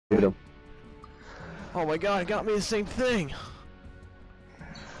shoot him. Oh my god, it got me the same thing.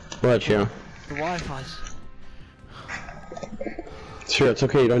 What, Sharon? The Wi-Fi's. Sure, it's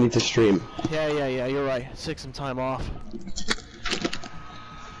okay. You don't need to stream. Yeah, you're right. Take some time off.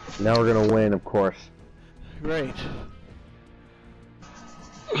 Now we're gonna win, of course. Great.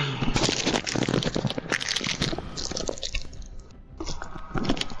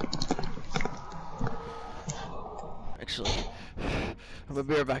 Actually, I'm a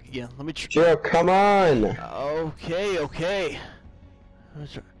beer back again. Let me Joe, come on! Okay.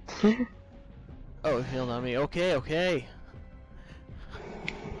 Oh, it healed on me. Okay.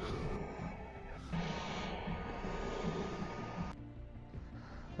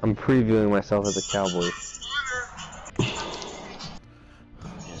 I'm previewing myself as a cowboy.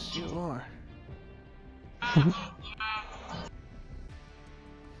 Yes, you are.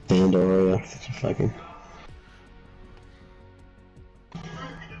 Pandora, such a fucking...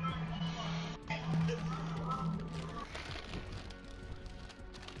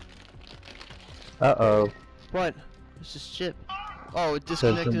 Uh-oh. What? It's just chip. Oh, it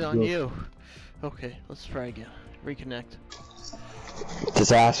disconnected on you. Okay, let's try again. Reconnect.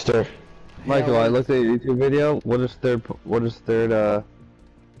 Disaster. Michael, I looked at your YouTube video. What is third,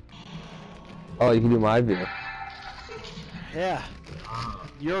 oh, you can do my view. Yeah.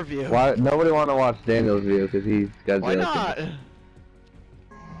 Your view. Why, nobody want to watch Daniel's view, because he's got Why not?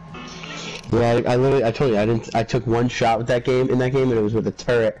 Yeah, I told you, I took one shot with that game, and it was with a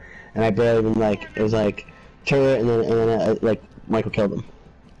turret, and I barely even, like, it was like, turret, and then like, Michael killed him.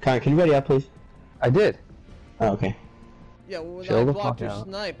 Connor, can you ready up, please? I did. Oh, okay. Yeah, well, when Chill I the blocked fuck your out.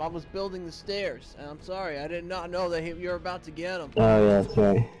 snipe, I was building the stairs, and I'm sorry, I did not know that you were about to get him. Oh, yeah, that's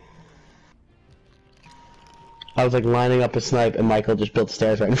right. I was, like, lining up a snipe, and Michael just built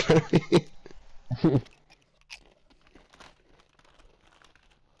stairs right in front of me.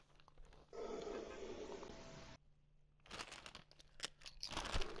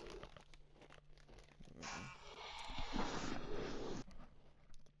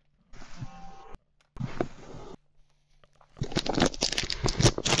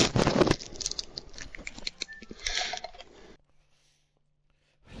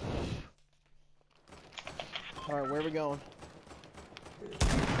 Alright, where are we going?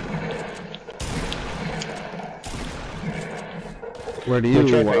 Where do you want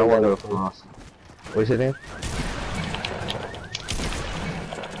to go across? What's it, Dan?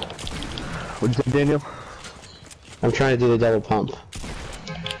 What'd you say, Daniel? I'm trying to do the double pump.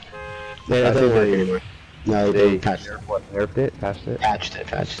 It doesn't work anymore. No, they patched it. What, nerfed it? Patched it?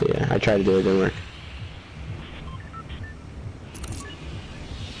 Patched it, yeah. I tried to do it, didn't work.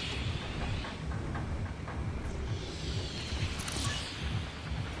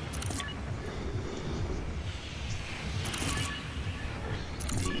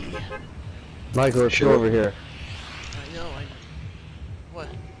 Michael, let's go over here. I know. What?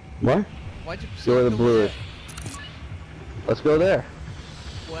 What? Why'd you Go where the blue is. Let's go there.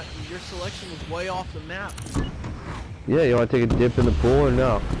 What? Your selection was way off the map. Yeah, you want to take a dip in the pool or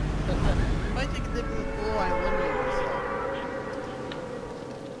no? If I take a dip in the pool, I eliminate myself.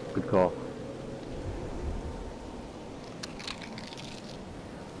 Good call.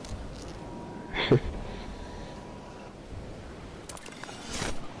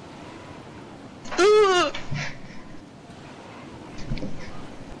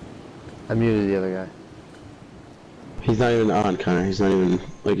 I muted the other guy. He's not even on, Connor. He's not even,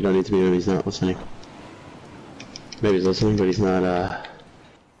 like, you don't need to mute him, he's not listening. Maybe he's listening, but he's not,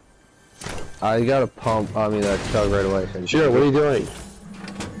 You got a pump, chug right away. So Sure, what are you doing?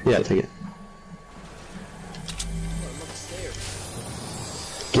 Yeah, take it. I'm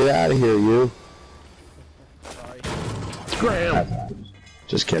upstairs. Get out of here, you. Sorry. Scram!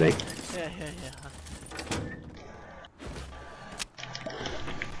 Just kidding. Yeah.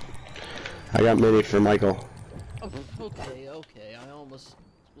 I got mini for Michael. Oh, okay. I almost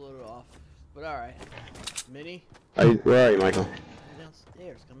exploded off. But alright. Mini? Where are you, Michael? I'm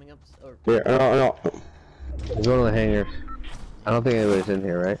downstairs, coming up. Here, no. He's one of the hangers. I don't think anybody's in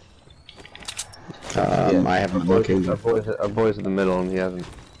here, right? I haven't been looking. Our boy's in the middle and he hasn't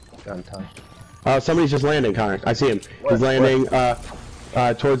gotten touched. Somebody's just landing, Connor. I see him. He's landing,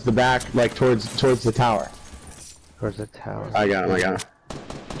 towards the back, like, towards the tower. Towards the tower. I got him.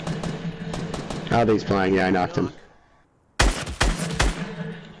 I don't think he's flying. Yeah, I knocked him.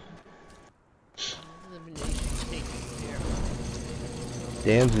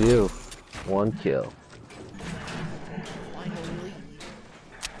 Dan's view. 1 kill.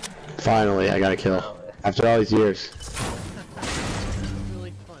 Finally, I got a kill. After all these years.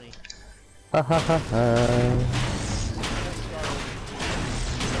 Really funny. Ha ha ha ha.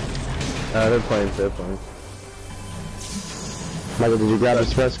 They're playing, they're playing. Michael, did you grab the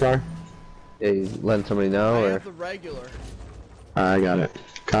express car? Yeah, you letting somebody know, I or? have the regular. I got it.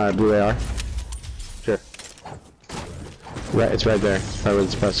 Connor, blue AR. Sure. Right, it's right there. It's probably where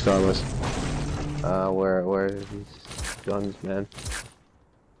the express car was. Where are these guns, man?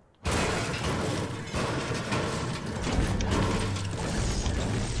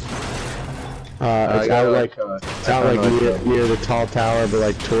 It's out like near the tall tower, but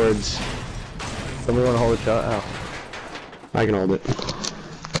like towards. Somebody want to hold a shot? Ow. I can hold it.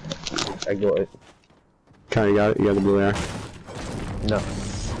 I got it. Connor, you got it? You got the blue AR? No.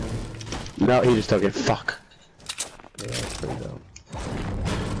 No, he just took it. Fuck. Yeah, that's pretty dumb.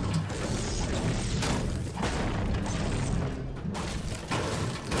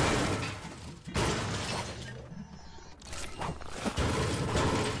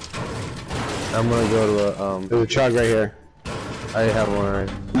 I'm gonna go to a, There's a chug right here. I have one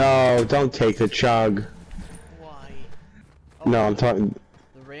already. No, don't take the chug. Why? No, I'm talking.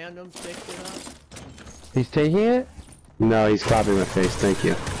 The random picked it up? He's taking it? No, he's clapping my face. Thank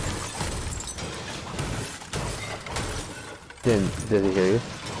you. Did he hear you?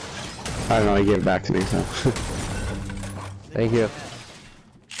 I don't know. He gave it back to me. So. Thank you.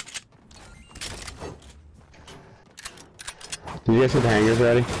 Did you guys get the hangers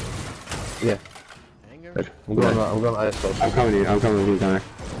ready? Yeah. Hanger? Good. I'm going ISO. I'm coming to you. I'm coming with you, Connor.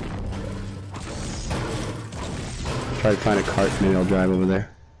 Try to find a cart. Maybe I'll drive over there.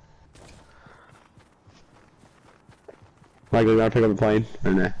 Michael, you wanna pick up a plane?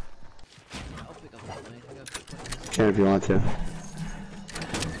 Or nah? I'll pick up the plane. I gotta pick up the Can if you want to.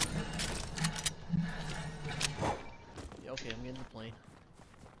 Yeah, okay, I'm getting the plane.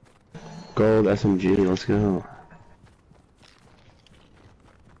 Gold SMG. Let's go.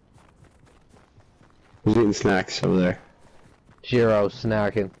 Who's eating snacks over there? Jiro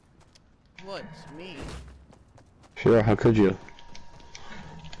snacking. What? It's me. Sure, how could you?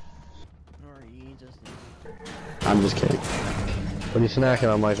 Or he just... I'm just kidding. What are you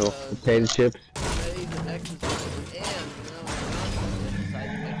snacking on, Michael? Potato chips? Ready to exercise, and, you know, I'm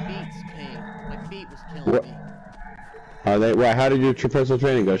exercising. My feet's pain. My feet was killing What? me. Are they? Well, how did your personal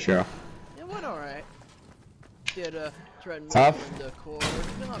training go, Cheryl? It went alright. Did a treadmill Tough? and the core.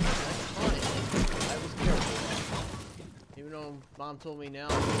 No, that's fine. I was careful. Even though Mom told me now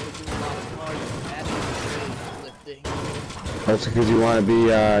I'm going to do a lot of cardio, adding weight lifting. That's because you want to be,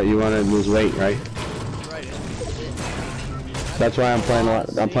 you want to lose weight, right? Right. That's why I'm playing a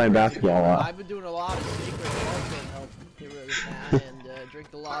lot. I'm playing basketball a lot. I've been doing a lot of secret also to help get rid of that and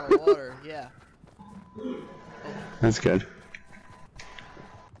drink a lot of water. Yeah. That's good.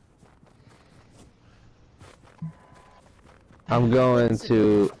 I'm going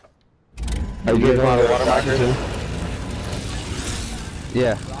to... Are you getting a lot of water, Michael, too?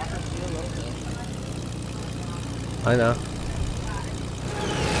 Yeah, I know.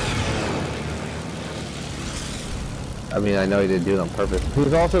 I mean, I know he didn't do it on purpose. He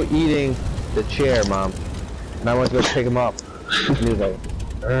was also eating the chair, Mom. And I went to go pick him up. And he was like,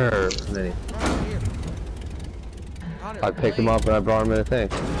 and then I picked him up and I brought him in a thing.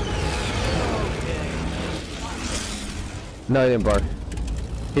 No, he didn't bark.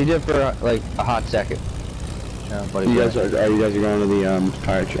 He did for like a hot second. Yeah, but You guys are going to the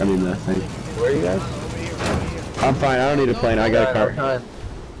pirate? I mean the thing. Where are you guys? I'm fine. I don't need a plane. I got a cart.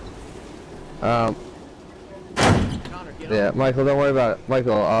 Yeah, Michael, don't worry about it.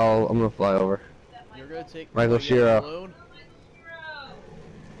 Michael, I'm gonna fly over. You're gonna take Michael Shiro.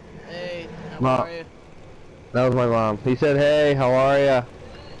 Hey, how Ma. are you? That was my mom. He said, "Hey, how are ya?"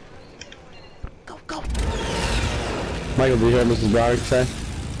 Go, go. Michael, did you hear Mrs. Broderick say?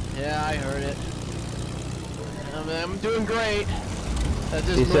 Yeah, I heard it. I'm doing great. I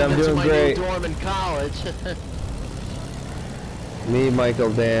just He said, moved "I'm into doing my great." new dorm in college. Me,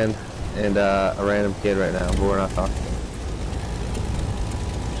 Michael, Dan, and a random kid right now, but we're not talking.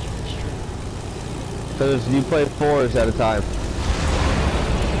 Because you play 4s at a time.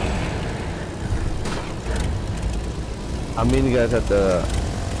 I'm meeting you guys at the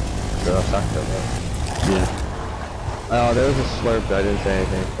soccer field. Yeah. Oh, there was a slurp. I didn't say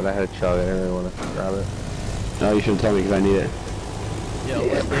anything, but I had a chug. I didn't really want to grab it. No, you shouldn't tell me because I need it. Yeah,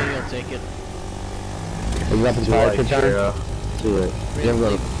 let's bring it. I'll take it. Are you up in pirate ship town? Too late. Yeah, I'm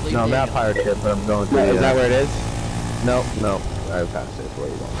going to, no, I'm not pirate ship, but I'm going to. Is that where it is? No, no. I passed it. Where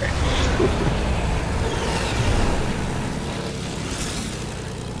are you going?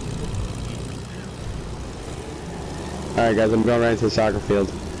 Alright guys, I'm going right into the soccer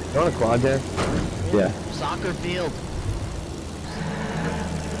field. You want a quad there? Yeah. Soccer field.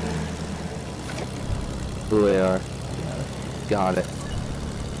 Who they are. Got it.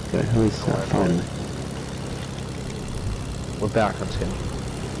 Okay, at least finally. We're back on skin.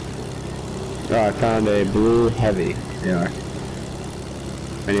 Oh, I found a blue heavy. They are.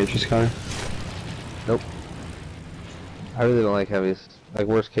 Any interest, Connor? Nope. I really don't like heavies. Like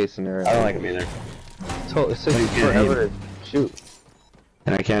worst case scenario. I don't like them either. It takes forever to shoot.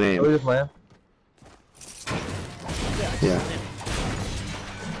 And I can't Can we aim. just land? Yeah.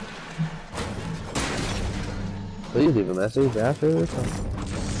 Please leave a message after or something.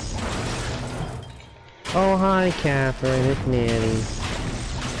 Oh hi Catherine, it's Manny.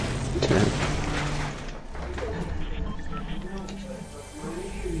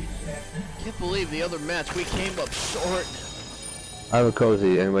 Can't believe the other match we came up short. I have a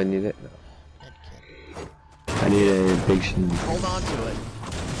cozy, anybody need it? No. I need a big shield. Hold on to it.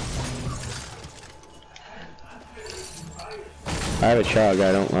 I have a child guy,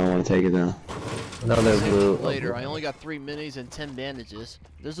 I don't want to take it now. Another Save blue. it later. I only got 3 minis and 10 bandages.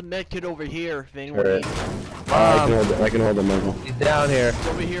 There's a med kit over here if anyone Sure. needs it. I can hold the muzzle. He's down here. It's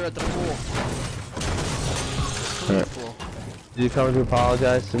over here at the pool. Alright. Pool. Did you come to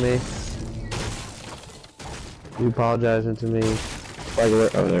apologize to me? You apologizing to me?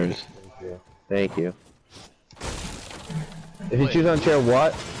 Oh, there it is. Thank you. If you Wait. choose on chair,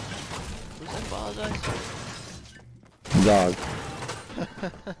 what? Who's that apologize? Dog.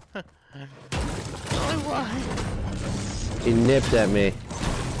 Why? He nipped at me.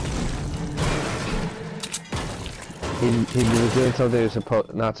 He was doing something he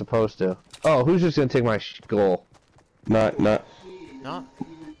was not supposed to. Oh, who's just gonna take my goal? Not. Not?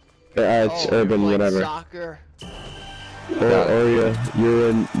 It's Oh, urban, you're playing whatever. Soccer. Or you're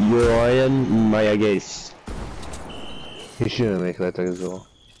in my guess. He shouldn't make that take his goal.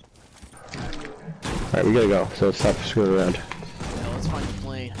 Alright, we gotta go, so stop screwing around. Yeah, let's find the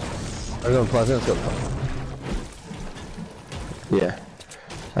plane. I'm going Pleasant, let's go. Yeah.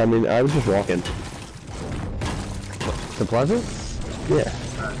 I mean, I was just walking. To Pleasant? Yeah.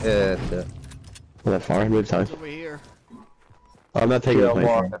 Yeah, that's it. Not that far, good time. It's over here. I'm not taking the plane.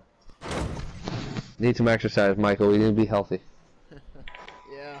 walking. Need some exercise, Michael. We need to be healthy.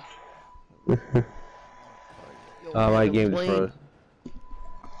 Yeah. My game just froze.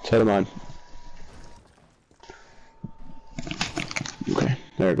 Set them on. Okay,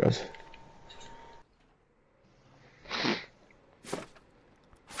 there it goes.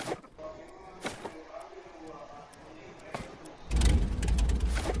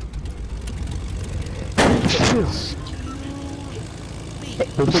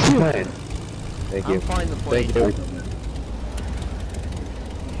 What's the plane? Thank you. I'll find the plane. Thank you.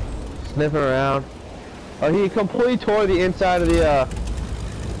 Sniffing around. Oh, he completely tore the inside of the,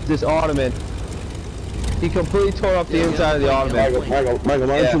 this ottoman. He completely tore up the inside of the ottoman. Michael,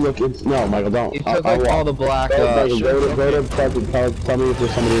 why don't you look in? No, Michael, don't. He took like all the black, Go to the truck and tell me if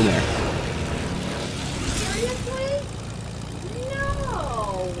there's somebody in there. Seriously?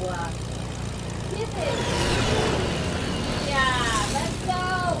 No. Get it. Yeah, let's go.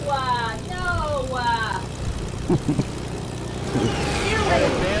 No. The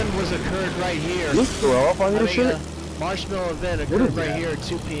event was occurred right here. You throw up on your shit? Marshmallow event occurred right here at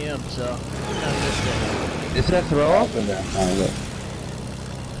 2 p.m. So I kind of missed it. Is that throw up?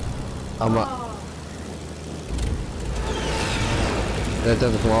 I'm not. Oh. That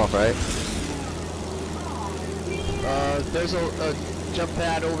doesn't come off, right? There's a jump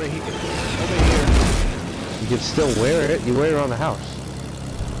pad over here. Over here. You can still wear it. You wear it around the house.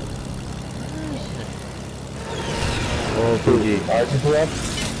 Oh, Fuji.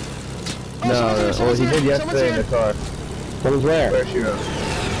 No, well, he did yesterday in the car. Someone's where? Where's she?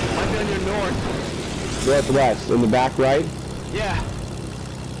 Might be on your north. Northwest, in the back right? Yeah.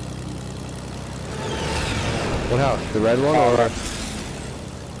 What house? The red one or?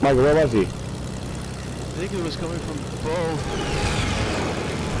 Michael, where was he? I think it was coming from both.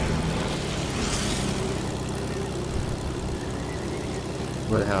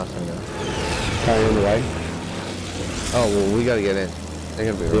 What house I know? Kind of in the right? Oh, well, we gotta get in.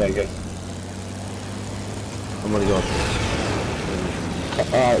 They're gonna be right. Yeah, good. I'm gonna go.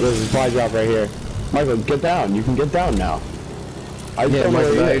 There's a supply drop right here. Michael, get down. You can get down now. I just Yeah, don't know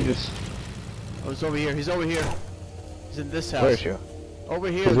Michael, where now he you're is. just. Oh, it's over here. He's over here. He's in this house. Where's you? Over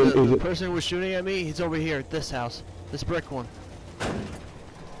here. Is it- The person who was shooting at me, he's over here at this house. This brick one.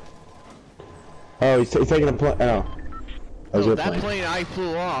 Oh, he's taking a plane. Oh. That was No, your that plane. plane I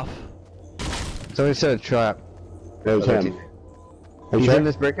flew off. Somebody set a trap. That was him. Are you He's sure? in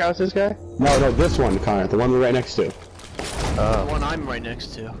this brick house, this guy? No, this one, Connor. The one we're right next to. The one I'm right next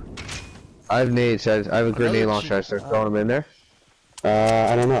to. I have nades. I have a grenade Another launcher. Should I start throwing them in there?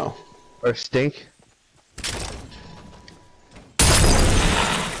 I don't know. Or stink?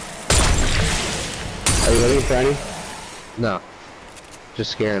 Are you looking for any? No.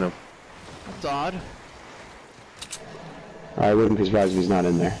 Just scaring him. That's odd. I wouldn't be surprised if he's not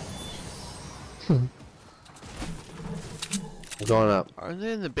in there. I'm going up. Are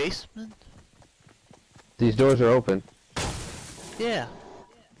they in the basement? These doors are open. Yeah.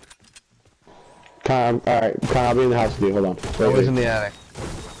 Alright, I'll be in the house with you. Hold on. I was in the attic.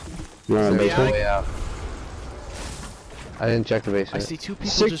 You want to There's basement? a way out. I didn't check the I basement. see two people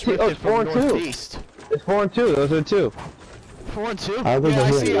 16 just ripped it from the northeast. It's 4 and 2. Those are 2. 4 and 2? I don't think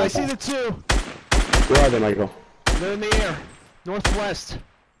Yeah, they're I here. see the two. Where are they, Michael? They're in the air. Northwest.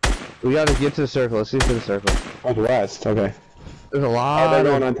 We gotta get to the circle. Let's get to the circle. Northwest, okay. There's a lot. Oh, they're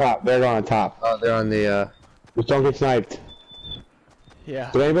going on top. They're going on top. Oh, they're on the. Just don't get sniped.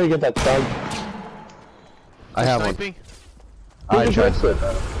 Yeah. Did anybody get that thug? I have sniping? one. I Who tried just to.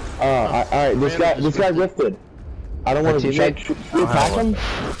 rifted? Alright, this guy rifted. I don't want to teammate? should we pack him?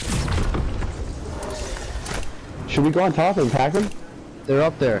 Should we go on top and pack him? They're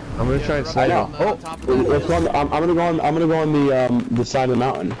up there. I'm gonna try and they're snipe up them. there on Oh, the top of that Let's go hill. on, I'm gonna go on the side of the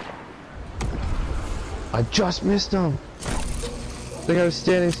mountain. I just missed them. I think I was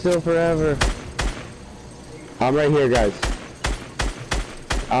standing still forever. I'm right here, guys.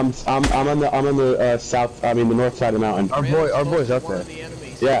 I'm on the south. I mean the north side of the mountain. Our boy's up One there. of the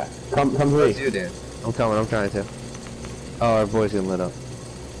enemies. Yeah, come to Where's me. you, Dan? I'm coming. I'm trying to. Oh, our boy's getting lit up.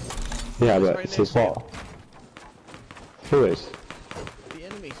 Yeah, He's but right it's his next to fault. Who is? The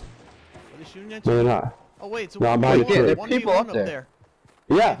enemies. Are they shooting at No, you? they're not. Oh wait, it's a No, I'm 1v1. behind the tree. There are 1v1 people up there.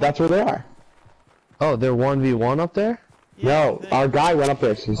 Yeah, that's where they are. Oh, they're 1v1 up there? Yeah, No, they- our guy went up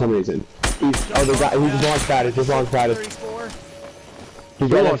there for some reason. The guy, he just launched pad. He just launched pad. 34. He's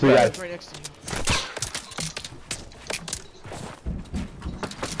right next to you launched guys. It's right next to you.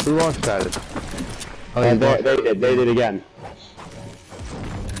 Who launch padded? Oh, And yeah, they did again.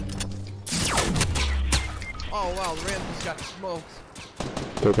 Oh wow, the Rams just got smoked.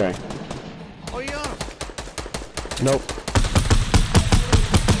 It's okay. Oh you got him. Nope.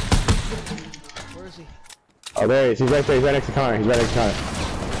 Where is he? Oh, there he is. He's right there. He's right next to Connor. He's right next to Connor.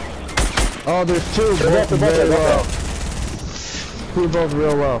 Oh, there's two. They're both Very there, low. Two both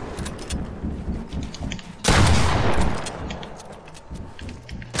real low.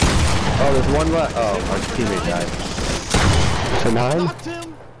 Oh, there's one left. Oh, our teammate died. To 9? Knocked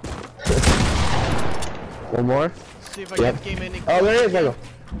him. One more? See if I Yep. get game ending. Oh, there he is, Michael.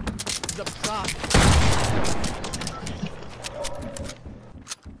 He's up top.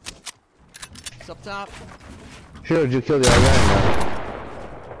 He's up top. Sure, did you kill the other guy?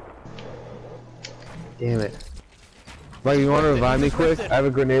 No. Damn it. Michael, you want to revive me quick? I have a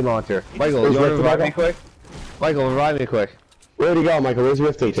grenade launcher. Michael, you want to revive me quick? Michael, revive me quick. Where'd he go, Michael? Where's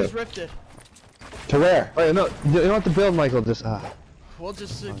Rifty He just to? ripped it. To where? Wait, no, you don't have to build, Michael. Just We'll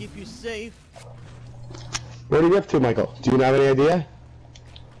just keep you safe. Where'd he rift to, Michael? Do you have any idea?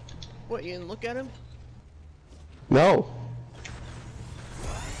 What, you didn't look at him? No.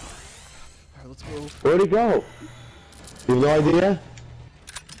 Alright, let's move. Where'd he go? You have no idea?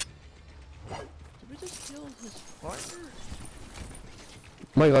 Did we just kill his partner?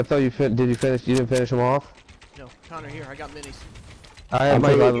 Michael, I thought you did you finish? You didn't finish him off? No, Connor, here, I got minis. I have I'm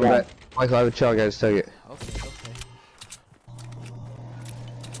Michael. I have taking a a try. Michael, I have a chug. I just took it. Okay.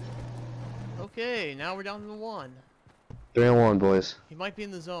 Okay, now we're down to 1. 3-on-1, boys. He might be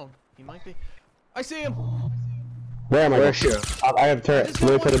in the zone. He might be. I see him! Where am I? Where's you? I have a turret. Just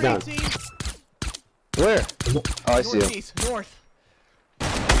Let me put it down. 118. Where? Oh, I see him. Northeast, north. I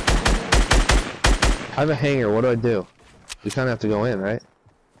have a hanger. What do? We kind of have to go in, right?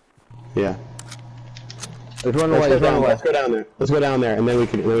 Yeah. Let's run away. Let's run away. Let's go down there. Let's go down there, and then we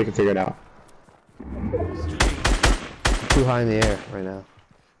can figure it out. Too high in the air right now.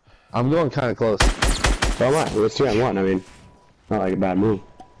 I'm going kind of close. So am I. Well, it's 3-on-1. I mean, not like a bad move.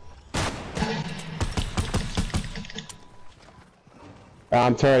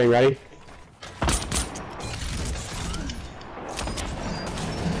 I'm turning. Ready?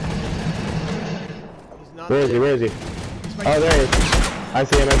 He's not Where is he? there. Where is he? He's right Oh, there he is. I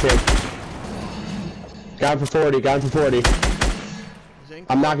see him. I see him. Got him for 40. Got him for 40. He's in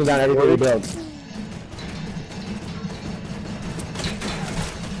I'm knocking down everything he builds.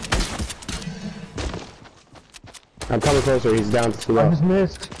 I'm coming closer. He's down too I low. just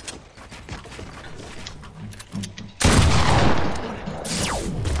missed.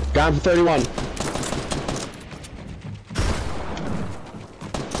 Got him for 31.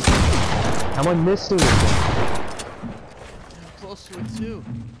 How am I missing? close to it too.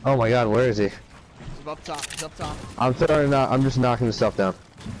 Oh my God, where is he? He's up top. He's up top. I'm throwing. I'm just knocking the stuff down.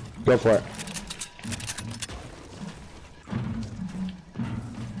 Go for it.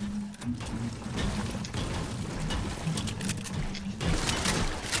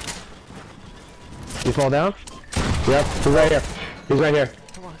 He fall down? Yep, he's right here. He's right here.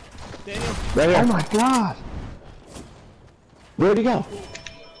 Come on. Daniel. Right here. Oh my god! Where'd he go?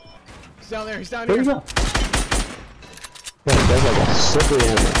 He's down there. He's down Where'd he here. go? Yeah, that's like a slippery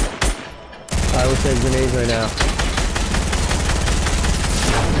animal. I would take grenades right now.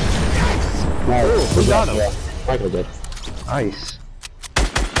 Nice. Who got him? Yeah, Michael did. Nice.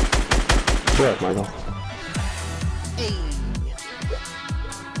 Good work, Michael. Hey.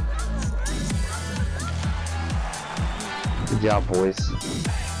 Good job, boys.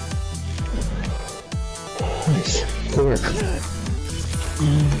 Nice. Good work.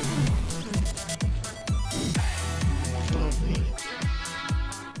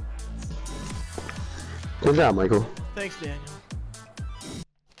 Good job, Michael. Thanks, Daniel.